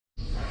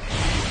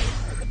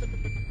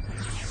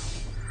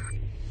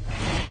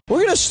We're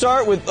going to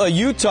start with a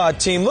Utah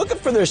team looking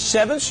for their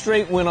 7th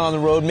straight win on the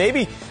road,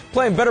 maybe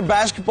playing better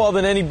basketball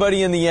than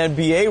anybody in the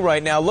NBA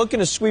right now, looking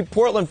to sweep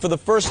Portland for the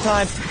first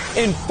time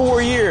in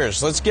 4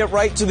 years. Let's get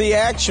right to the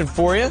action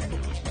for you.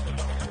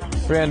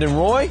 Brandon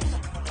Roy,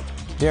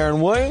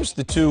 Darren Williams,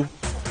 the two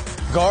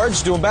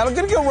guards doing battle.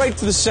 Going to go right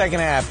to the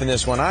second half in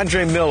this one.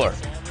 Andre Miller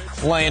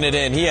laying it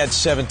in. He had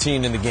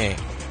 17 in the game.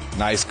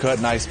 Nice cut,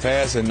 nice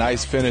pass, and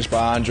nice finish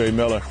by Andre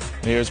Miller.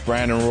 And here's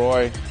Brandon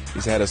Roy.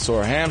 He's had a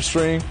sore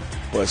hamstring,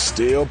 but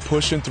still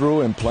pushing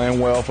through and playing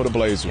well for the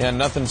Blazers. Yeah,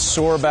 nothing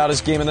sore about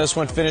his game in this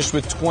one. Finished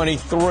with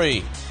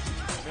 23.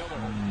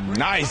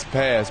 Nice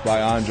pass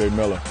by Andre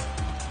Miller.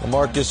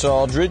 LaMarcus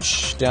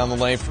Aldridge down the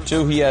lane for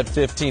 2. He had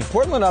 15.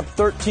 Portland up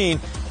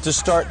 13 to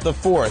start the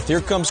 4th.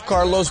 Here comes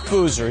Carlos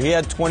Boozer. He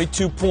had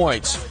 22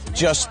 points.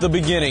 Just the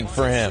beginning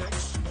for him.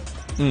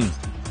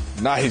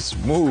 Nice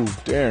move.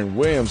 Darren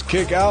Williams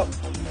kick out.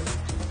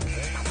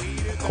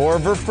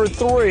 Korver for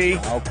 3.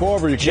 Now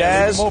Korver, you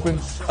Jazz, can't leave him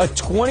open. a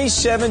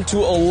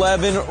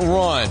 27-11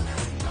 run.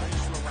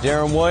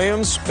 Darren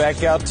Williams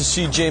back out to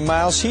C.J.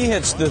 Miles. He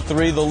hits the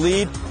 3. The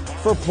lead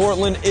for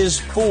Portland is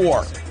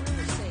 4.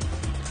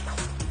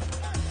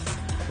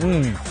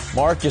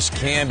 Marcus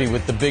Camby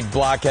with the big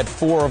block, had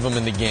 4 of them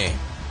in the game.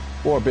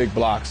 4 big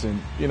blocks,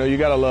 and you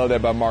got to love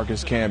that by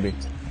Marcus Camby.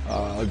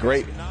 A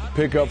great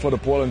pickup for the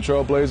Portland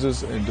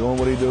Trailblazers and doing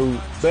what he do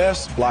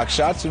best, block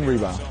shots and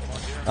rebound.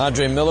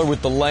 Andre Miller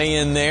with the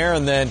lay-in there,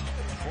 and then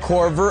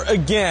Korver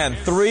again.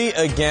 3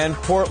 again.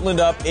 Portland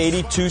up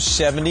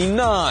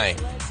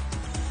 82-79.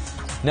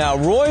 Now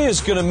Roy is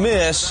going to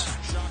miss,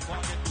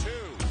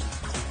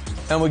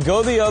 and we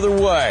go the other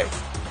way.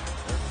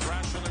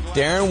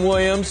 Darren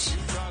Williams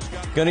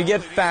going to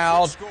get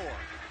fouled,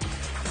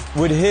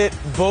 would hit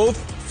both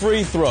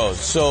free throws.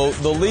 So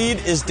the lead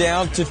is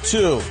down to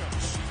 2.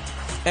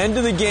 End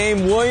of the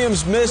game,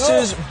 Williams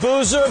misses.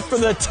 Boozer for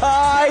the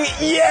tie.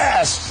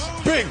 Yes!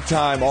 Big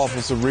time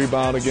offensive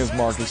rebound against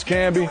Marcus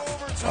Camby.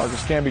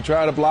 Marcus Camby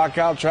tried to block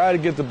out, tried to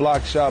get the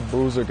block shot.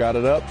 Boozer got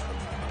it up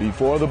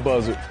before the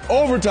buzzer.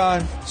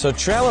 Overtime. So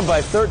trailing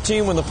by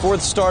 13 when the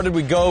 4th started,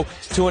 we go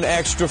to an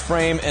extra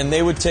frame, and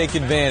they would take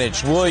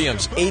advantage.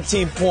 Williams,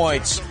 18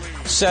 points,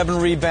 7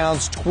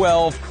 rebounds,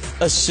 12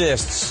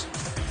 assists.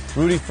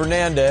 Rudy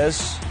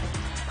Fernandez.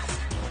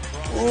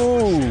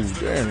 Ooh,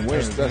 Darren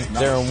Williams. That's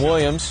nice. Darren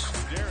Williams.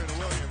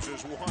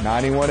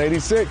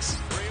 91-86.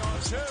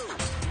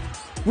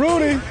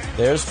 Rudy.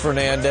 There's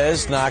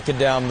Fernandez knocking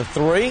down the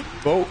 3.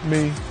 Vote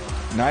me.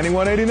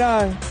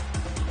 91-89.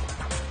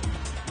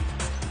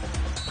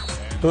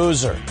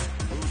 Boozer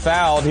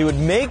fouled. He would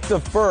make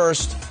the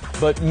first,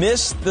 but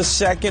missed the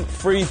second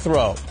free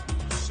throw.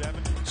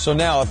 So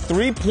now a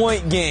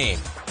 3-point game.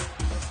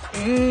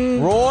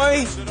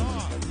 Roy?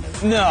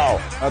 No.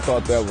 I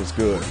thought that was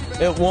good.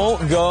 It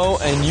won't go,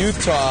 and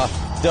Utah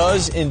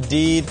does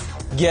indeed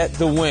get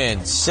the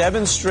win.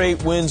 7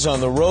 straight wins on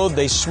the road.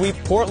 They sweep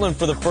Portland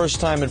for the first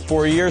time in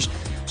 4 years.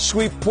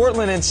 Sweep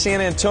Portland and San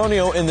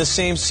Antonio in the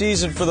same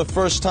season for the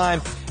first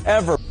time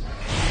ever.